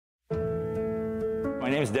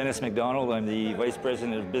name is Dennis McDonald. I'm the Vice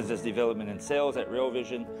President of Business Development and Sales at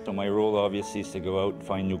RailVision. So my role obviously is to go out and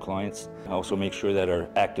find new clients. I also make sure that our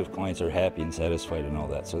active clients are happy and satisfied and all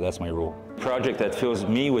that. So that's my role. The project that fills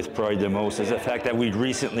me with pride the most is the fact that we've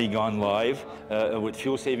recently gone live with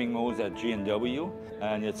fuel saving modes at G&W.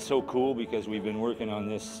 And it's so cool because we've been working on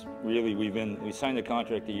this really, we signed the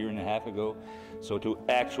contract a year and a half ago. So to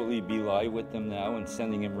actually be live with them now and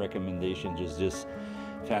sending them recommendations is just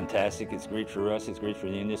fantastic. It's great for us, it's great for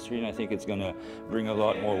the industry, and I think it's going to bring a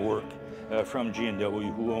lot more work from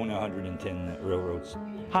G&W, who own 110 railroads.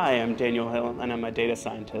 Hi, I'm Daniel Hill, and I'm a data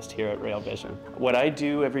scientist here at RailVision. What I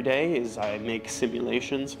do every day is I make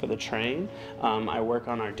simulations for the train. I work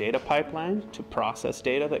on our data pipeline to process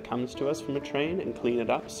data that comes to us from a train and clean it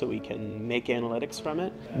up so we can make analytics from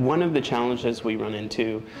it. One of the challenges we run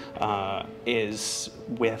into is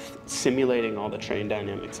with simulating all the train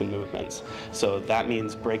dynamics and movements. So that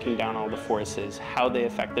means breaking down all the forces, how they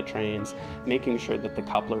affect the trains, making sure that the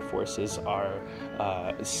coupler forces are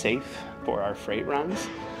safe for our freight runs.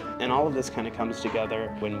 And all of this kind of comes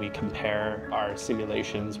together when we compare our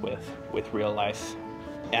simulations with real life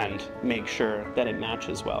and make sure that it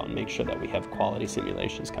matches well and make sure that we have quality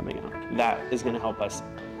simulations coming out. That is going to help us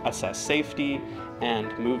assess safety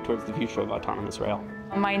and move towards the future of autonomous rail.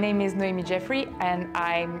 My name is Noemi Jeffrey, and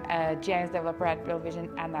I'm a GIS Developer at RailVision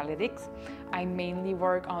Analytics. I mainly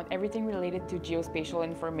work on everything related to geospatial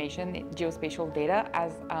information, geospatial data,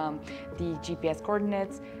 as the GPS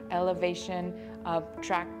coordinates, elevation,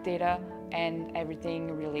 track data, and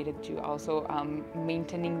everything related to also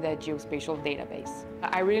maintaining the geospatial database.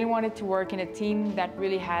 I really wanted to work in a team that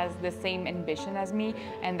really has the same ambition as me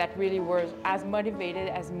and that really was as motivated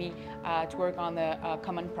as me to work on a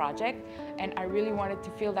common project. And I really wanted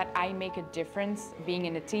to feel that I make a difference being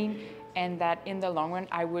in a team and that in the long run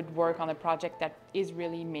I would work on a project that is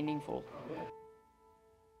really meaningful.